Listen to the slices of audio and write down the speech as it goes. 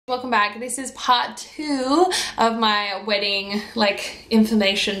Welcome back. This is part 2 of my wedding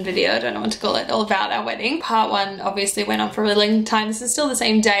information video. I don't know what to call it, all about our wedding. Part 1 obviously went on for a really long time. This is still the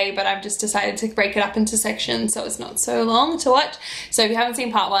same day, but I've just decided to break it up into sections so it's not so long to watch. So if you haven't seen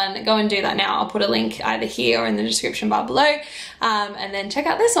part 1, go and do that now. I'll put a link either here or in the description bar below, and then check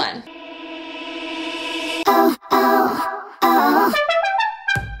out this one.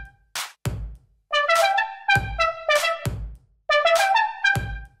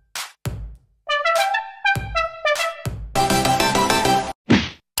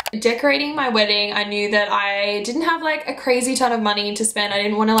 Decorating my wedding, I knew that I didn't have a crazy ton of money to spend. I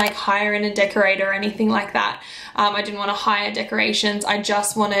didn't want to hire in a decorator or anything like that. I didn't want to hire decorations. I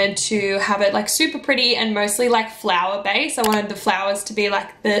just wanted to have it super pretty and mostly flower based. I wanted the flowers to be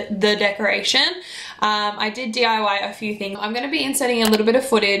the decoration. I did DIY a few things. I'm going to be inserting a little bit of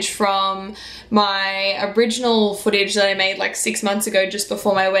footage from my original footage that I made 6 months ago just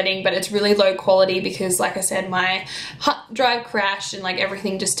before my wedding, but it's really low quality because like I said, my hard drive crashed and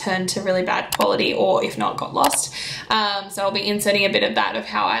everything just turned to really bad quality, or if not, got lost. So I'll be inserting a bit of that of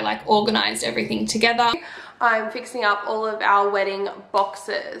how I organized everything together. I'm fixing up all of our wedding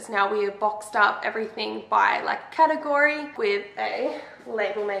boxes. Now we have boxed up everything by category with a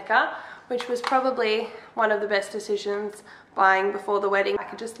label maker, which was probably one of the best decisions buying before the wedding. I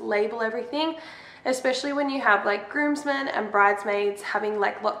could just label everything, especially when you have groomsmen and bridesmaids having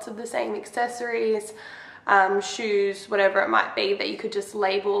lots of the same accessories, shoes, whatever it might be, that you could just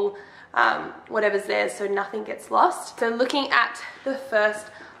label whatever's there so nothing gets lost. So looking at the first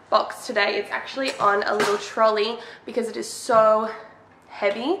box today, it's actually on a little trolley because it is so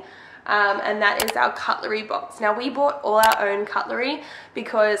heavy, and that is our cutlery box. Now we bought all our own cutlery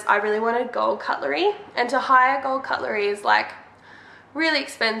because I really wanted gold cutlery, and to hire gold cutlery is really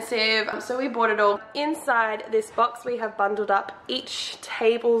expensive, so we bought it all. Inside this box we have bundled up each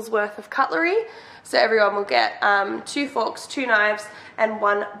table's worth of cutlery, so everyone will get 2 forks, 2 knives and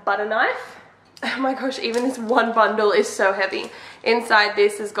 1 butter knife. Oh my gosh, even this one bundle is so heavy. Inside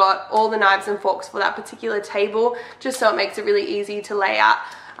this has got all the knives and forks for that particular table, just so it makes it really easy to lay out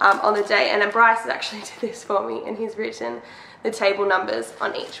on the day. And then Bryce has actually did this for me, and he's written the table numbers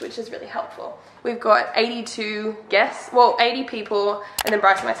on each, which is really helpful. We've got 82 guests, well 80 people, and then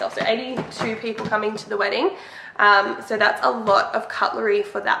Bryce and myself, so 82 people coming to the wedding. So that's a lot of cutlery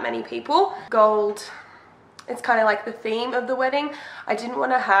for that many people. Gold, it's kind of the theme of the wedding. I didn't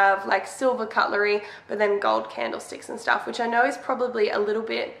want to have silver cutlery but then gold candlesticks and stuff, which I know is probably a little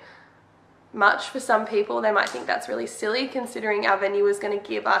bit much for some people. They might think that's really silly considering our venue was going to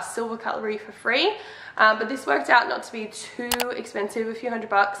give us silver cutlery for free, but this worked out not to be too expensive, a few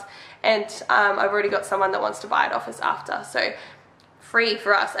 $100, and I've already got someone that wants to buy it off us after, so free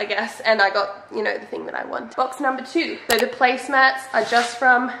for us, I guess. And I got, you know, the thing that I want. Box number 2. So the placemats are just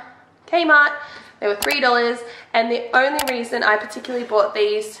from Kmart. They were $3, and the only reason I particularly bought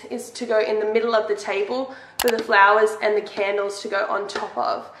these is to go in the middle of the table for the flowers and the candles to go on top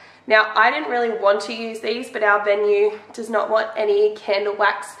of. Now, I didn't really want to use these, but our venue does not want any candle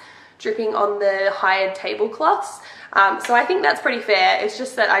wax dripping on the hired tablecloths. So I think that's pretty fair. It's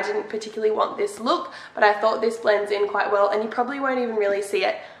just that I didn't particularly want this look, but I thought this blends in quite well, and you probably won't even really see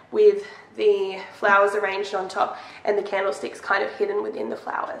it with the flowers arranged on top and the candlesticks kind of hidden within the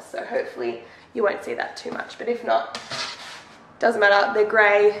flowers. So hopefully you won't see that too much, but if not, doesn't matter. They're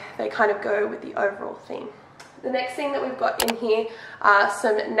grey, they kind of go with the overall theme. The next thing that we've got in here are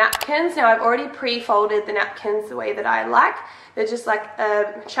some napkins. Now I've already pre-folded the napkins the way that I like. They're just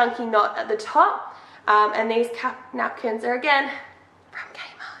a chunky knot at the top, and these napkins are again from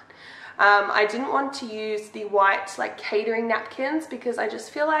Kmart. I didn't want to use the white catering napkins because I just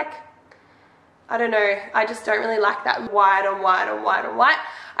feel I don't know, I just don't really like that white on white on white on white.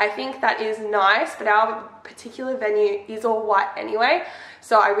 I think that is nice, but our particular venue is all white anyway,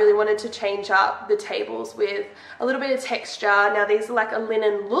 so I really wanted to change up the tables with a little bit of texture. Now these are a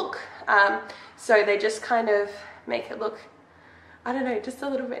linen look, so they just kind of make it look, I don't know, just a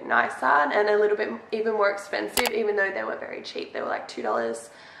little bit nicer and a little bit even more expensive, even though they were very cheap. They were $2,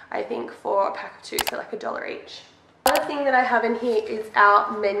 I think, for a pack of 2, so $1 each. The other thing that I have in here is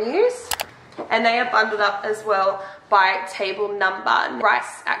our menus, and they are bundled up as well by table number.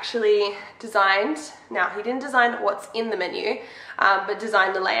 Bryce actually designed, now he didn't design what's in the menu, but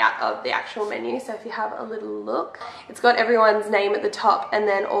designed the layout of the actual menu. So if you have a little look, it's got everyone's name at the top and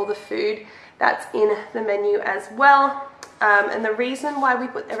then all the food that's in the menu as well. And the reason why we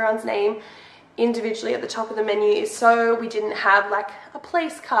put everyone's name individually at the top of the menu is so we didn't have a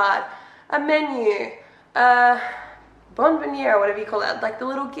place card, a menu, bonbonniere, or whatever you call it, the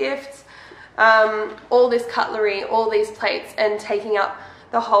little gifts, all this cutlery, all these plates, and taking up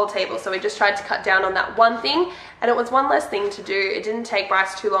the whole table. So we just tried to cut down on that one thing, and it was one less thing to do. It didn't take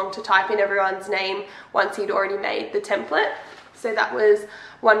Bryce too long to type in everyone's name once he'd already made the template. So that was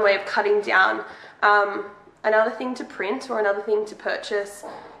one way of cutting down. Another thing to print or another thing to purchase,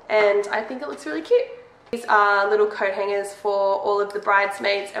 and I think it looks really cute. These are little coat hangers for all of the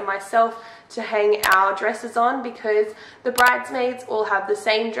bridesmaids and myself to hang our dresses on, because the bridesmaids all have the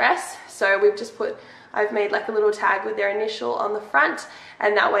same dress. So we've just I've made like a little tag with their initial on the front,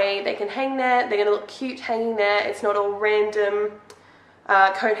 and that way they can hang there. They're gonna look cute hanging there. It's not all random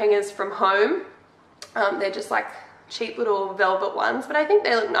coat hangers from home. They're just like cheap little velvet ones, but I think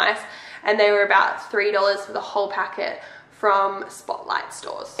they look nice, and they were about $3 for the whole packet from Spotlight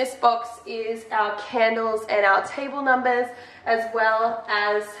stores. This box is our candles and our table numbers, as well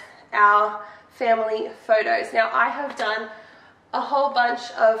as our family photos. Now I have done a whole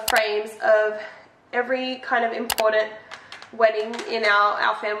bunch of frames of every kind of important wedding in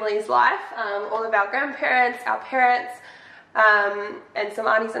our family's life, all of our grandparents, our parents, and some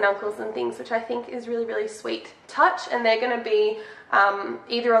aunties and uncles and things, which I think is really, really sweet touch. And they're going to be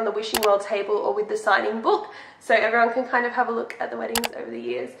either on the wishing well table or with the signing book, so everyone can kind of have a look at the weddings over the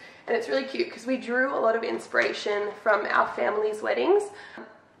years. And it's really cute because we drew a lot of inspiration from our family's weddings.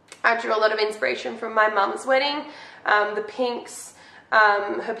 I drew a lot of inspiration from my mum's wedding, the pinks,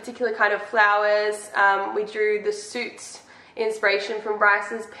 her particular kind of flowers. We drew the suits inspiration from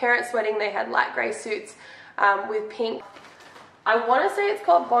Bryce's parents' wedding. They had light grey suits with pink. I want to say it's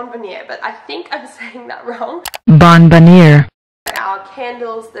called bonbonniere, but I think I'm saying that wrong. Bonbonniere. Our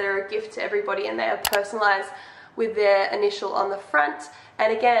candles that are a gift to everybody, and they are personalised with their initial on the front.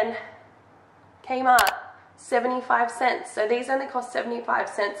 And again, Kmart, 75 cents. So these only cost 75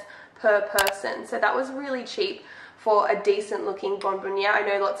 cents per person. So that was really cheap for a decent looking bonbonniere. I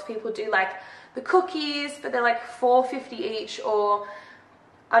know lots of people do like the cookies, but they're like $4.50 each, or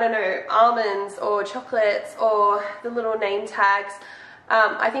I don't know, almonds or chocolates or the little name tags.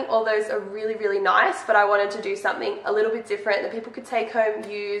 I think all those are really, really nice, but I wanted to do something a little bit different that people could take home,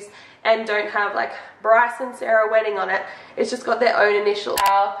 use, and don't have like Bryce and Sarah wedding on it. It's just got their own initials.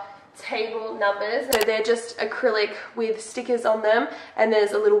 Our table numbers, so they're just acrylic with stickers on them, and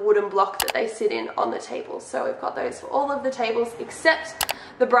there's a little wooden block that they sit in on the table. So we've got those for all of the tables except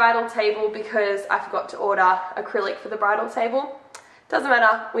the bridal table, because I forgot to order acrylic for the bridal table. Doesn't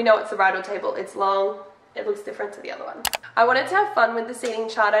matter, we know it's the bridal table, it's long, it looks different to the other ones. I wanted to have fun with the seating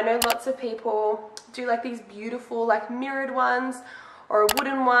chart. I know lots of people do like these beautiful like mirrored ones, or a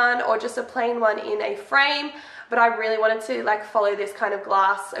wooden one, or just a plain one in a frame, but I really wanted to like follow this kind of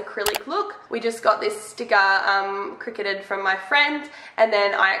glass acrylic look. We just got this sticker cricketed from my friend, and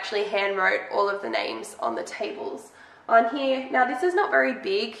then I actually hand wrote all of the names on the tables on here. Now this is not very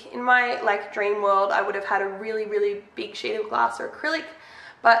big. In my like dream world, I would have had a really, really big sheet of glass or acrylic,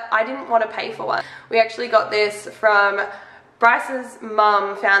 but I didn't want to pay for one. We actually got this from Bryce's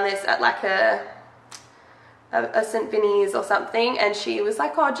mum, found this at like a St. Vinny's or something, and she was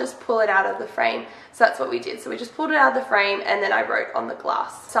like, oh, just pull it out of the frame. So that's what we did. So we just pulled it out of the frame, and then I wrote on the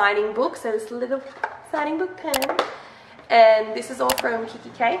glass. Signing book, so this little signing book pen, and this is all from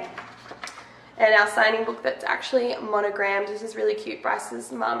Kiki K. And our signing book that's actually monogrammed. This is really cute.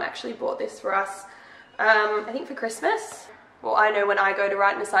 Bryce's mum actually bought this for us, I think for Christmas. Well, I know when I go to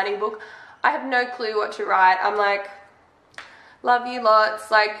write in a signing book, I have no clue what to write. I'm like, love you lots,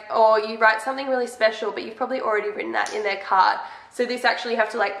 like, or you write something really special, but you've probably already written that in their card. So this actually you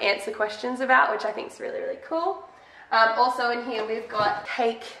have to like answer questions about, which I think is really, really cool. Also in here we've got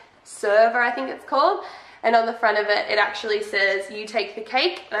cake server, I think it's called. And on the front of it, it actually says, you take the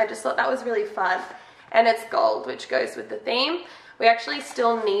cake. And I just thought that was really fun. And it's gold, which goes with the theme. We actually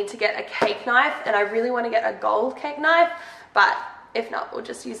still need to get a cake knife, and I really want to get a gold cake knife, but if not, we'll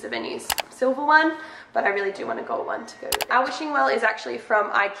just use the venue's silver one, but I really do want a gold one to go with it. Our wishing well is actually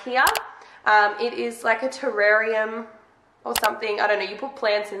from IKEA. It is like a terrarium or something. I don't know, you put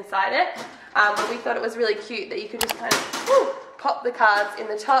plants inside it, but we thought it was really cute that you could just kind of pop the cards in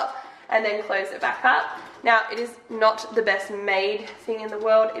the top and then close it back up. Now, it is not the best made thing in the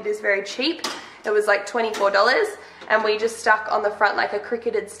world. It is very cheap. It was like $24, and we just stuck on the front like a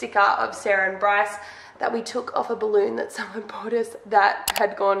cricketed sticker of Sarah and Bryce that we took off a balloon that someone bought us that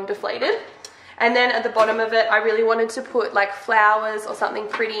had gone deflated. And then at the bottom of it, I really wanted to put like flowers or something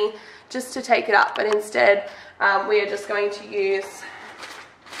pretty just to take it up, but instead we are just going to use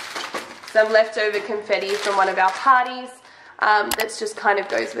some leftover confetti from one of our parties. That's just kind of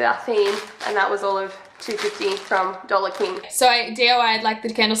goes with our theme, and that was all of $2.50 from Dollar King. So I DIY'd like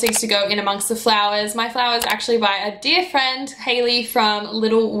the candlesticks to go in amongst the flowers. My flowers actually by a dear friend, Hayley from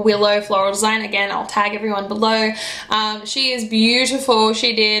Little Willow Floral Design. Again, I'll tag everyone below. She is beautiful.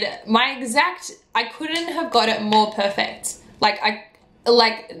 She did my exact, I couldn't have got it more perfect.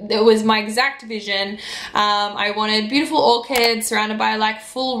 It was my exact vision. I wanted beautiful orchids surrounded by like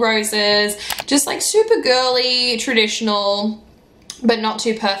full roses, just like super girly, traditional, but not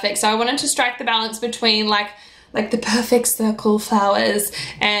too perfect. So I wanted to strike the balance between like the perfect circle flowers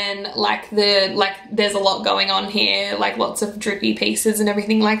and there's a lot going on here, like lots of drippy pieces and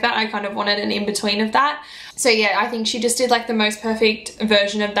everything like that. I kind of wanted an in-between of that. So yeah, I think she just did like the most perfect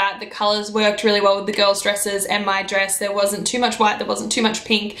version of that. The colors worked really well with the girls' dresses and my dress. There wasn't too much white, there wasn't too much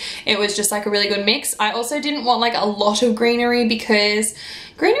pink. It was just like a really good mix. I also didn't want like a lot of greenery because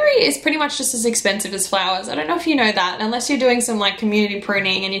greenery is pretty much just as expensive as flowers. I don't know if you know that, unless you're doing some like community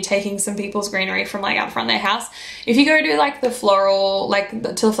pruning and you're taking some people's greenery from like out front of their house. If you go to like the floral,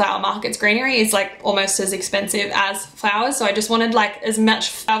 to the flower markets, greenery is like almost as expensive as flowers. So I just wanted like as much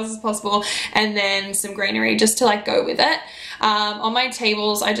flowers as possible and then some greenery just to like go with it. On my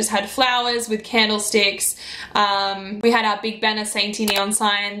tables I just had flowers with candlesticks. We had our big banner Sainty neon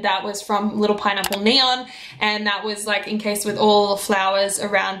sign that was from Little Pineapple Neon, and that was like encased with all the flowers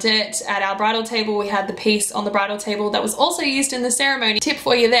around it. At our bridal table we had the piece on the bridal table that was also used in the ceremony. Tip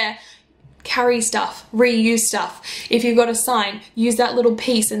for you there: carry stuff, reuse stuff. If you've got a sign, use that little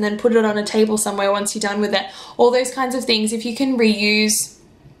piece and then put it on a table somewhere once you're done with it. All those kinds of things. If you can reuse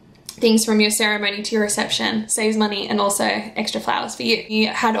things from your ceremony to your reception, saves money and also extra flowers for you. You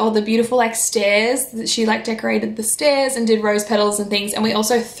had all the beautiful like stairs. She like decorated the stairs and did rose petals and things, and we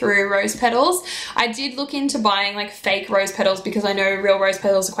also threw rose petals. I did look into buying like fake rose petals because I know real rose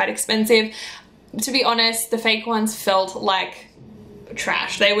petals are quite expensive. To be honest, the fake ones felt like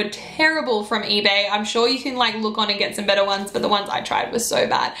trash. They were terrible from eBay. I'm sure you can like look on and get some better ones, but the ones I tried were so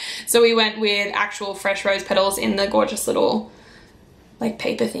bad. So we went with actual fresh rose petals in the gorgeous little like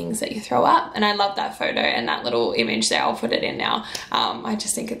paper things that you throw up, and I love that photo and that little image there. I'll put it in now. I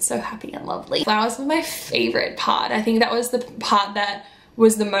just think it's so happy and lovely. Flowers were my favorite part. I think that was the part that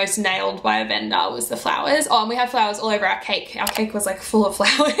was the most nailed by a vendor, was the flowers. Oh, and we had flowers all over our cake. Our cake was like full of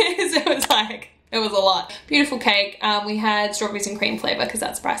flowers. It was a lot. Beautiful cake. We had strawberries and cream flavor because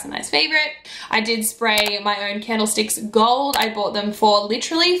that's Bryce and I's favorite. I did spray my own candlesticks gold. I bought them for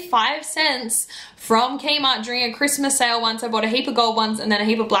literally 5 cents from Kmart during a Christmas sale once. I bought a heap of gold ones and then a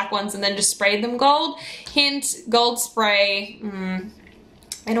heap of black ones and then just sprayed them gold. Hint, gold spray,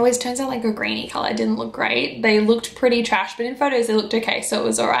 it always turns out like a grainy color. It didn't look great. They looked pretty trash, but in photos they looked okay, so it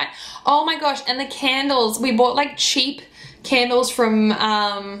was all right. Oh my gosh, and the candles. We bought like cheap candles from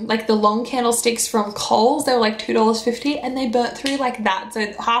like the long candlesticks from Kohl's. They were like $2.50 and they burnt through like that.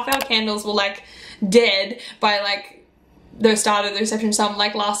 So half our candles were like dead by like the start of the reception. Some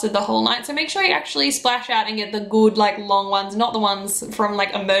like lasted the whole night. So make sure you actually splash out and get the good like long ones, not the ones from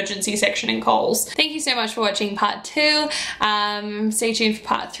like emergency section in Kohl's. Thank you so much for watching part 2. Stay tuned for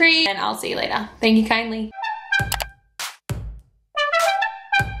part 3 and I'll see you later. Thank you kindly.